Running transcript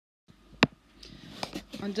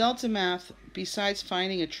On Delta Math, besides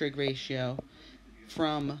finding a trig ratio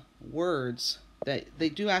from words, that they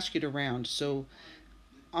do ask you to round. So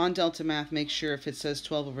on Delta Math, make sure if it says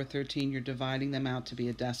 12 over 13, you're dividing them out to be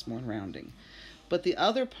a decimal and rounding. But the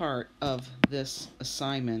other part of this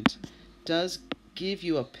assignment does give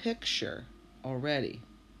you a picture already.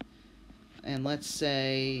 And let's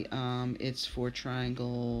say it's for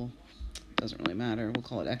triangle, doesn't really matter, we'll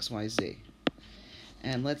call it XYZ.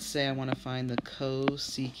 And let's say I want to find the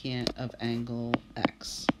cosecant of angle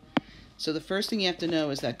X. So the first thing you have to know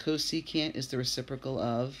is that cosecant is the reciprocal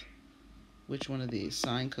of which one of these?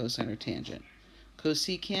 Sine, cosine, or tangent?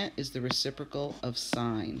 Cosecant is the reciprocal of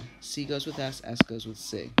sine. C goes with S, S goes with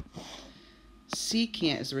C.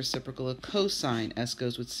 Secant is the reciprocal of cosine. S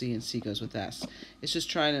goes with C and C goes with S. It's just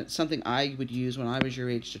something I would use when I was your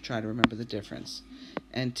age to try to remember the difference.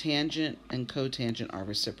 And tangent and cotangent are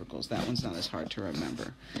reciprocals. That one's not as hard to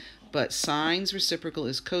remember. But sine's reciprocal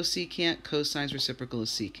is cosecant, cosine's reciprocal is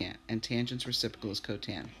secant, and tangent's reciprocal is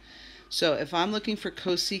cotan. So if I'm looking for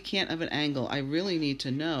cosecant of an angle, I really need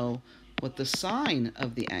to know what the sine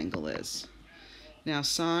of the angle is. Now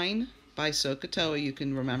sine, by SOHCAHTOA, you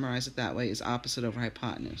can memorize it that way, is opposite over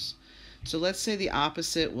hypotenuse. So let's say the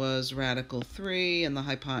opposite was radical 3 and the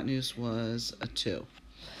hypotenuse was a 2.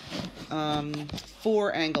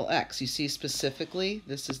 For angle X, you see specifically,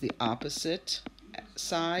 this is the opposite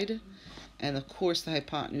side, and of course the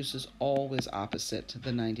hypotenuse is always opposite to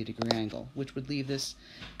the 90-degree angle, which would leave this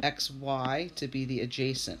XY to be the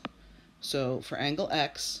adjacent. So for angle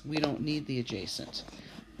X, we don't need the adjacent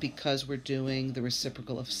because we're doing the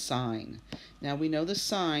reciprocal of sine. Now we know the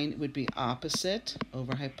sine would be opposite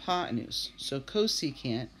over hypotenuse. So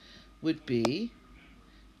cosecant would be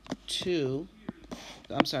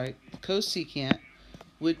cosecant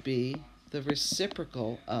would be the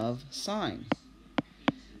reciprocal of sine.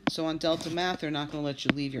 So on Delta Math, they're not going to let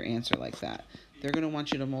you leave your answer like that. They're going to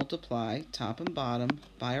want you to multiply top and bottom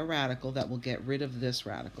by a radical that will get rid of this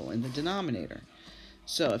radical in the denominator.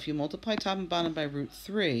 So if you multiply top and bottom by root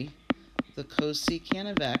 3, the cosecant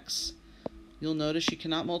of x, you'll notice you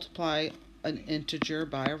cannot multiply an integer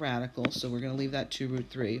by a radical, so we're going to leave that to root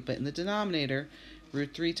 3. But in the denominator,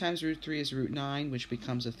 root 3 times root 3 is root 9, which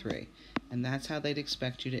becomes a 3. And that's how they'd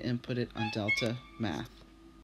expect you to input it on Delta Math.